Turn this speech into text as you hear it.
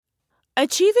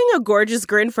Achieving a gorgeous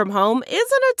grin from home isn't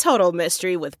a total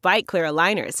mystery with Bite Clear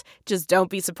aligners. Just don't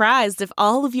be surprised if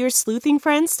all of your sleuthing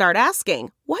friends start asking,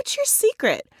 "What's your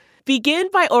secret?" Begin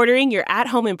by ordering your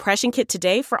at-home impression kit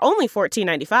today for only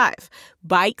 $14.95.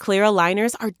 Bite Clear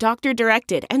aligners are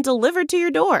doctor-directed and delivered to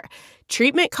your door.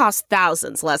 Treatment costs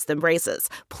thousands less than braces.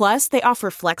 Plus, they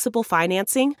offer flexible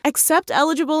financing, accept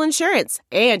eligible insurance,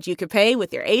 and you can pay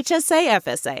with your HSA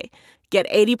FSA. Get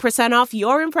 80% off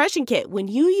your impression kit when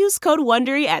you use code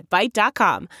WONDERY at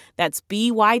Byte.com. That's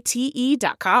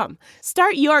BYTE.com.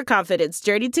 Start your confidence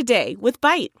journey today with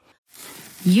Byte.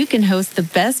 You can host the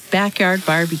best backyard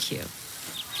barbecue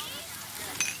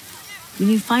when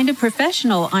you find a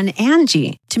professional on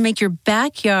Angie to make your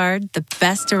backyard the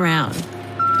best around.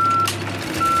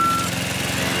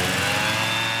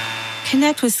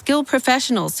 Connect with skilled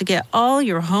professionals to get all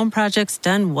your home projects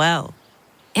done well.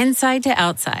 Inside to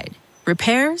outside,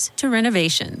 repairs to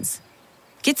renovations.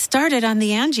 Get started on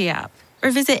the Angie app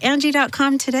or visit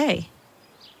Angie.com today.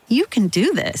 You can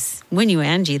do this when you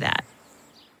Angie that.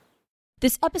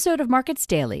 This episode of Markets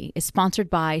Daily is sponsored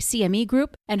by CME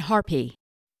Group and Harpy.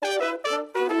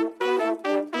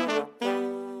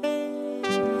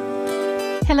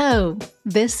 Hello,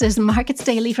 this is Markets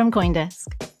Daily from CoinDesk.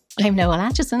 I'm Noel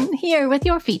Atchison, here with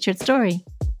your featured story.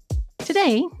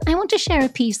 Today, I want to share a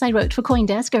piece I wrote for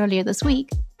CoinDesk earlier this week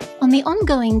on the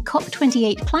ongoing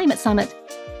COP28 climate summit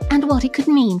and what it could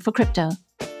mean for crypto.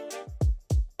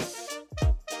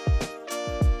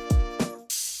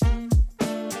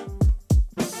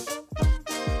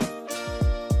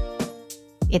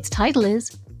 Its title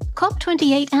is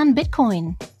COP28 and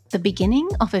Bitcoin, the beginning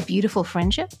of a beautiful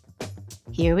friendship?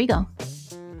 Here we go.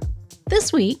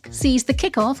 This week sees the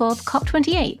kickoff of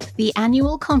COP28, the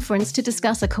annual conference to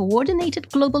discuss a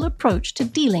coordinated global approach to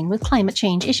dealing with climate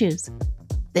change issues.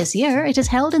 This year, it is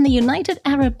held in the United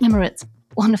Arab Emirates,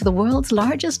 one of the world's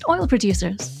largest oil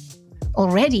producers.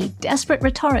 Already, desperate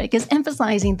rhetoric is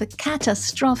emphasizing the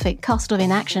catastrophic cost of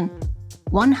inaction.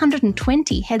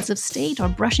 120 heads of state are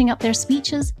brushing up their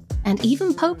speeches, and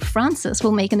even Pope Francis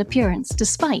will make an appearance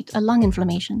despite a lung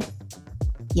inflammation.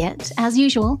 Yet, as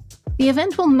usual, the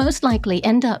event will most likely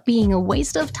end up being a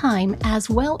waste of time as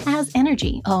well as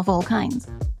energy of all kinds.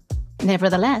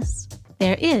 Nevertheless,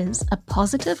 there is a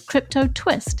positive crypto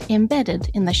twist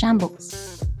embedded in the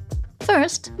shambles.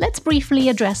 First, let's briefly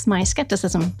address my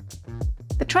skepticism.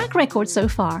 The track record so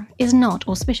far is not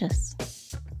auspicious.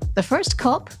 The first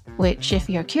COP, which, if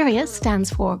you're curious, stands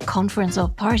for Conference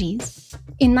of Parties,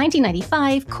 in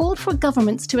 1995 called for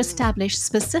governments to establish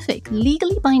specific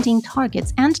legally binding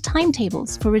targets and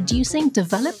timetables for reducing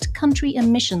developed country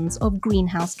emissions of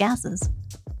greenhouse gases.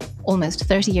 Almost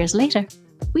 30 years later,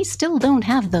 we still don't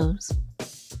have those.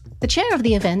 The chair of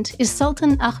the event is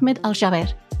Sultan Ahmed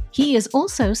Al-Jaber. He is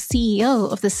also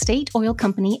CEO of the state oil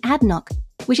company ADNOC,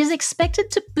 which is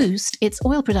expected to boost its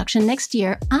oil production next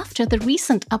year after the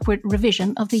recent upward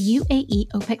revision of the UAE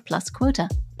OPEC Plus quota.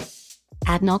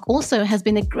 ADNOC also has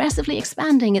been aggressively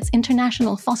expanding its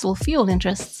international fossil fuel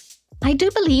interests. I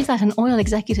do believe that an oil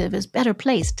executive is better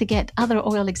placed to get other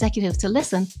oil executives to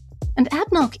listen, and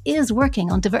ADNOC is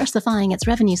working on diversifying its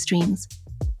revenue streams.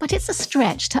 But it's a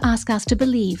stretch to ask us to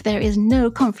believe there is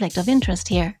no conflict of interest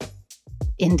here.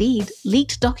 Indeed,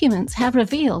 leaked documents have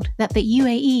revealed that the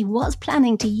UAE was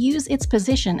planning to use its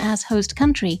position as host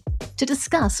country to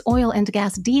discuss oil and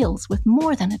gas deals with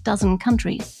more than a dozen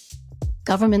countries.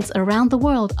 Governments around the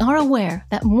world are aware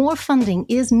that more funding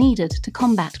is needed to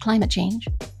combat climate change.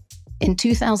 In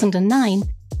 2009,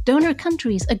 donor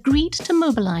countries agreed to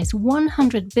mobilize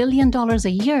 $100 billion a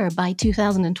year by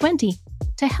 2020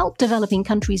 to help developing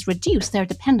countries reduce their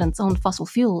dependence on fossil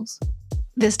fuels.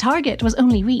 This target was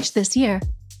only reached this year,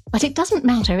 but it doesn't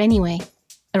matter anyway.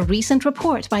 A recent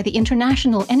report by the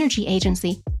International Energy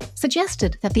Agency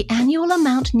suggested that the annual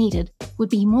amount needed would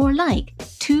be more like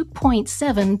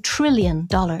 $2.7 trillion.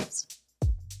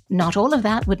 Not all of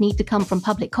that would need to come from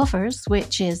public coffers,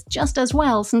 which is just as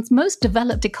well since most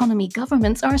developed economy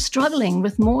governments are struggling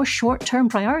with more short-term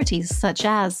priorities such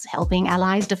as helping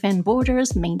allies defend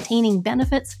borders, maintaining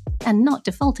benefits, and not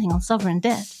defaulting on sovereign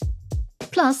debt.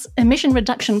 Plus, emission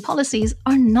reduction policies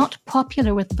are not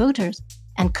popular with voters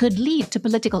and could lead to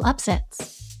political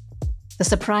upsets. The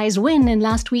surprise win in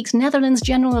last week's Netherlands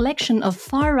general election of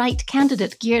far-right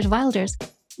candidate Geert Wilders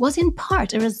was in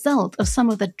part a result of some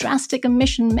of the drastic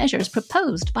emission measures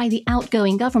proposed by the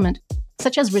outgoing government,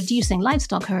 such as reducing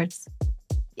livestock herds.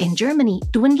 In Germany,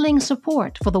 dwindling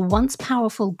support for the once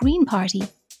powerful Green Party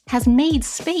has made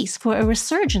space for a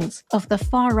resurgence of the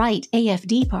far-right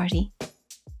AfD party.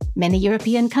 Many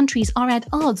European countries are at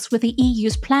odds with the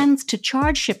EU's plans to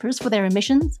charge shippers for their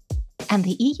emissions, and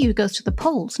the EU goes to the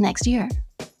polls next year.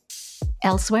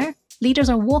 Elsewhere, leaders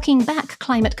are walking back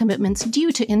climate commitments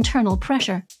due to internal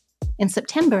pressure. In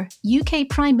September, UK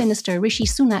Prime Minister Rishi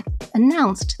Sunak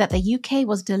announced that the UK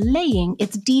was delaying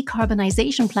its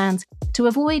decarbonisation plans to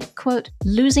avoid, quote,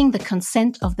 losing the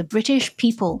consent of the British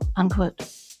people, unquote.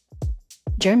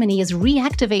 Germany is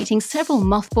reactivating several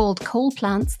mothballed coal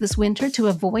plants this winter to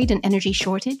avoid an energy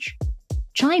shortage.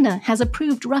 China has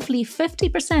approved roughly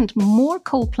 50% more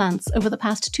coal plants over the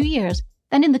past 2 years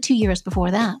than in the 2 years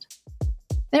before that.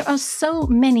 There are so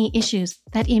many issues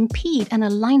that impede an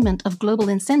alignment of global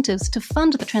incentives to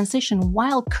fund the transition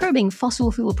while curbing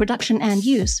fossil fuel production and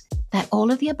use that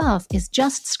all of the above is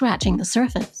just scratching the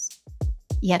surface.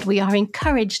 Yet we are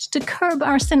encouraged to curb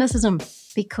our cynicism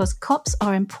because COPs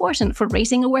are important for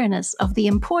raising awareness of the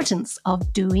importance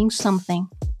of doing something.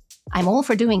 I'm all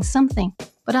for doing something,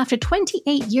 but after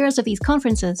 28 years of these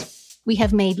conferences, we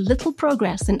have made little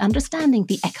progress in understanding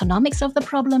the economics of the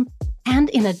problem and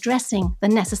in addressing the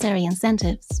necessary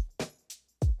incentives.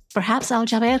 Perhaps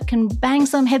Al-Jaber can bang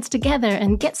some heads together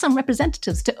and get some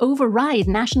representatives to override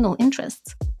national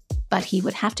interests. But he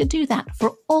would have to do that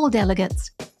for all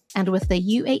delegates. And with the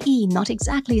UAE not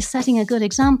exactly setting a good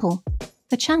example,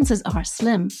 the chances are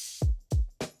slim.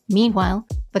 Meanwhile,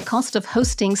 the cost of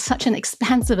hosting such an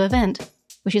expansive event,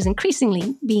 which is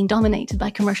increasingly being dominated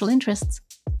by commercial interests,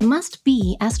 must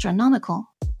be astronomical.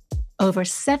 Over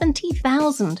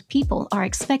 70,000 people are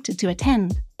expected to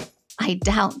attend. I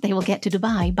doubt they will get to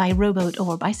Dubai by rowboat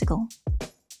or bicycle.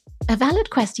 A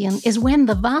valid question is when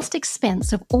the vast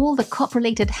expense of all the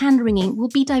COP-related hand-wringing will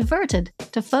be diverted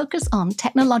to focus on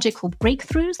technological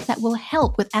breakthroughs that will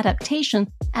help with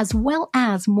adaptation as well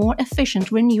as more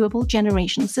efficient renewable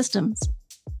generation systems.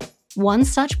 One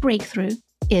such breakthrough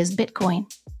is Bitcoin.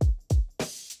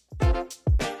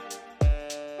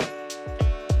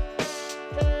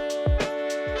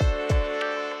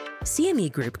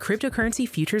 CME Group cryptocurrency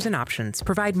futures and options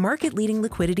provide market-leading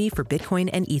liquidity for Bitcoin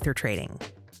and Ether trading.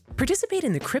 Participate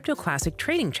in the Crypto Classic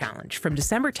Trading Challenge from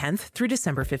December 10th through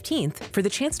December 15th for the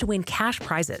chance to win cash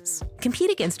prizes.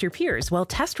 Compete against your peers while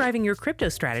test driving your crypto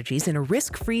strategies in a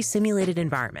risk-free simulated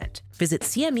environment. Visit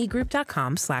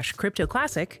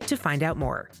cmegroup.com/cryptoclassic to find out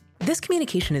more. This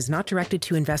communication is not directed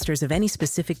to investors of any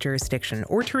specific jurisdiction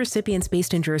or to recipients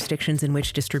based in jurisdictions in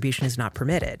which distribution is not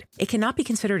permitted. It cannot be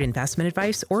considered investment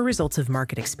advice or results of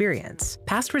market experience.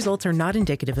 Past results are not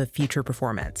indicative of future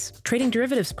performance. Trading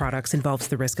derivatives products involves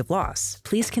the risk of loss.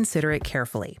 Please consider it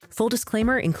carefully. Full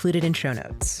disclaimer included in show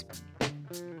notes.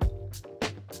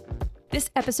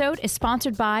 This episode is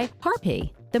sponsored by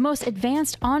Harpy, the most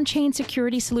advanced on-chain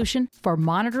security solution for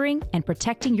monitoring and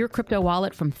protecting your crypto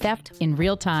wallet from theft in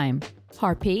real time.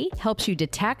 Harpy helps you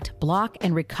detect, block,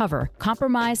 and recover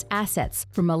compromised assets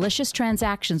from malicious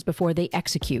transactions before they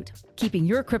execute, keeping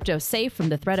your crypto safe from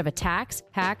the threat of attacks,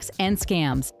 hacks, and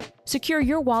scams. Secure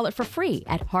your wallet for free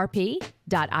at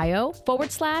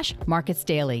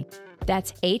harpy.io/marketsdaily.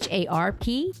 That's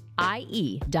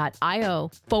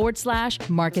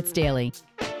HARPIE.io/marketsdaily.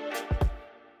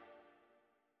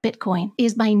 Bitcoin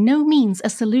is by no means a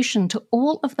solution to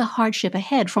all of the hardship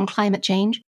ahead from climate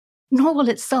change, nor will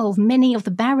it solve many of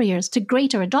the barriers to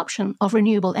greater adoption of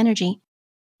renewable energy.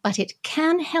 But it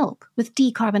can help with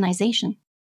decarbonization.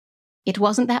 It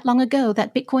wasn't that long ago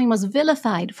that Bitcoin was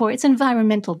vilified for its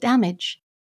environmental damage.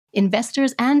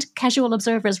 Investors and casual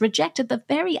observers rejected the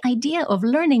very idea of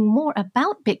learning more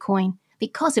about Bitcoin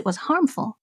because it was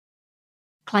harmful.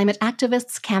 Climate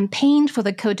activists campaigned for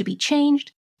the code to be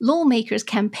changed. Lawmakers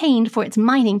campaigned for its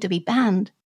mining to be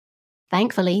banned.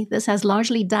 Thankfully, this has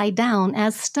largely died down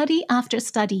as study after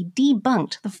study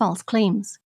debunked the false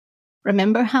claims.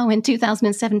 Remember how in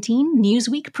 2017,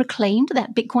 Newsweek proclaimed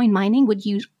that Bitcoin mining would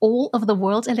use all of the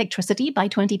world's electricity by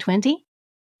 2020?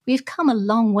 We've come a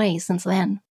long way since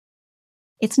then.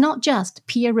 It's not just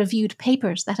peer-reviewed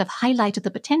papers that have highlighted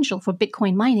the potential for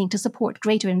Bitcoin mining to support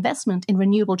greater investment in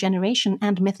renewable generation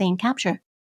and methane capture.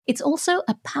 It's also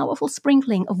a powerful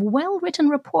sprinkling of well-written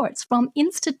reports from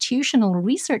institutional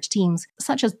research teams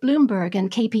such as Bloomberg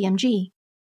and KPMG.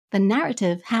 The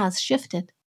narrative has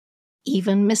shifted.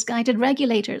 Even misguided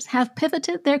regulators have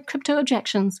pivoted their crypto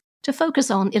objections to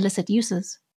focus on illicit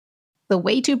uses. The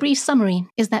way too brief summary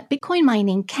is that Bitcoin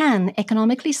mining can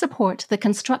economically support the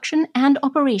construction and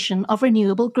operation of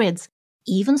renewable grids,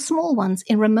 even small ones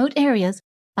in remote areas,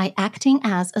 by acting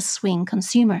as a swing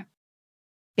consumer.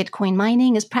 Bitcoin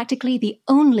mining is practically the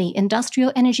only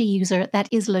industrial energy user that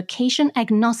is location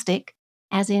agnostic,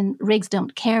 as in rigs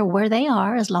don't care where they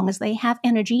are as long as they have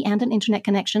energy and an internet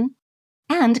connection,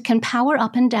 and can power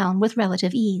up and down with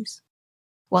relative ease.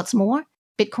 What's more,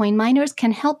 Bitcoin miners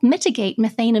can help mitigate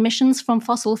methane emissions from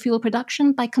fossil fuel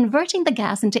production by converting the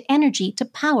gas into energy to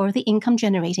power the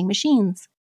income-generating machines.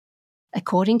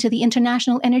 According to the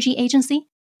International Energy Agency,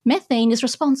 methane is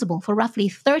responsible for roughly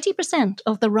 30%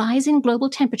 of the rise in global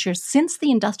temperatures since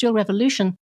the Industrial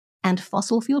Revolution, and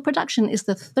fossil fuel production is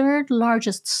the third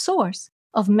largest source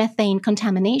of methane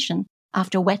contamination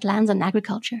after wetlands and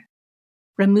agriculture.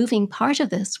 Removing part of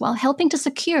this while helping to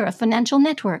secure a financial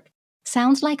network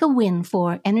sounds like a win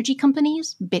for energy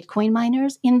companies, Bitcoin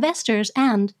miners, investors,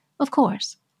 and, of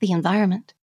course, the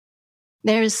environment.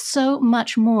 There is so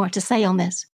much more to say on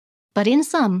this, but in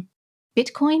sum,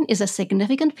 Bitcoin is a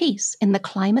significant piece in the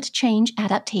climate change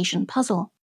adaptation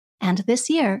puzzle. And this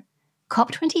year,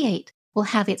 COP28 will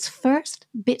have its first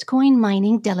Bitcoin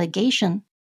mining delegation.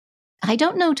 I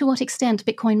don't know to what extent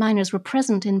Bitcoin miners were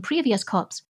present in previous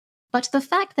COPs, but the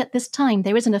fact that this time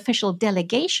there is an official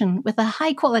delegation with a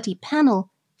high-quality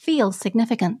panel feels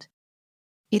significant.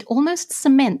 It almost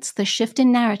cements the shift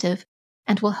in narrative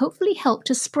and will hopefully help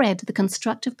to spread the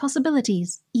constructive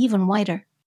possibilities even wider.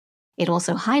 It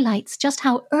also highlights just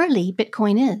how early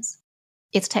Bitcoin is.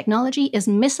 Its technology is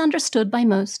misunderstood by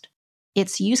most,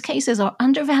 its use cases are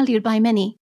undervalued by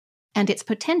many, and its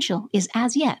potential is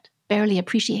as yet barely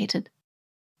appreciated.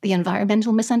 The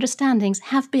environmental misunderstandings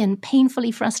have been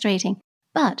painfully frustrating,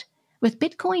 but with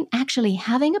Bitcoin actually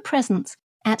having a presence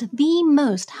at the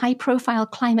most high-profile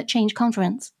climate change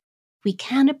conference, we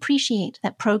can appreciate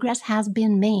that progress has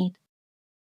been made.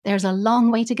 There's a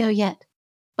long way to go yet,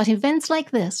 but events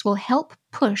like this will help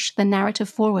push the narrative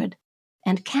forward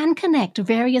and can connect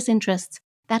various interests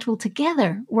that will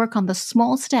together work on the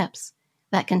small steps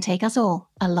that can take us all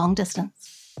a long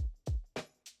distance.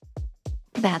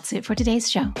 That's it for today's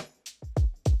show.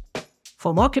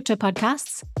 For more crypto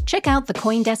podcasts, check out the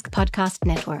CoinDesk Podcast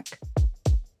Network.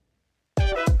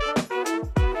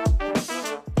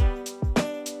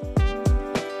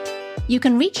 You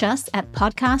can reach us at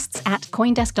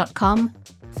podcasts@coindesk.com,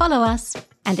 follow us,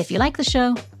 and if you like the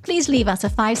show, please leave us a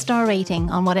 5-star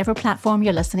rating on whatever platform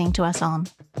you're listening to us on.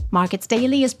 Markets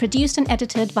Daily is produced and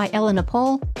edited by Eleanor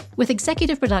Paul, with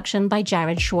executive production by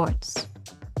Jared Schwartz.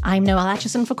 I'm Noelle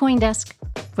Atchison for CoinDesk.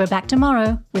 We're back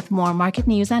tomorrow with more market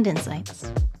news and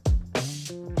insights.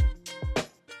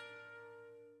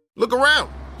 Look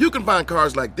around. You can find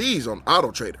cars like these on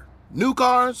AutoTrader. New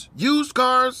cars, used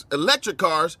cars, electric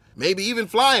cars, maybe even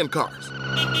flying cars.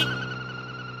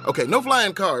 Okay, no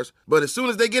flying cars, but as soon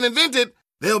as they get invented,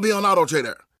 they'll be on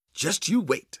AutoTrader. Just you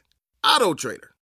wait. AutoTrader.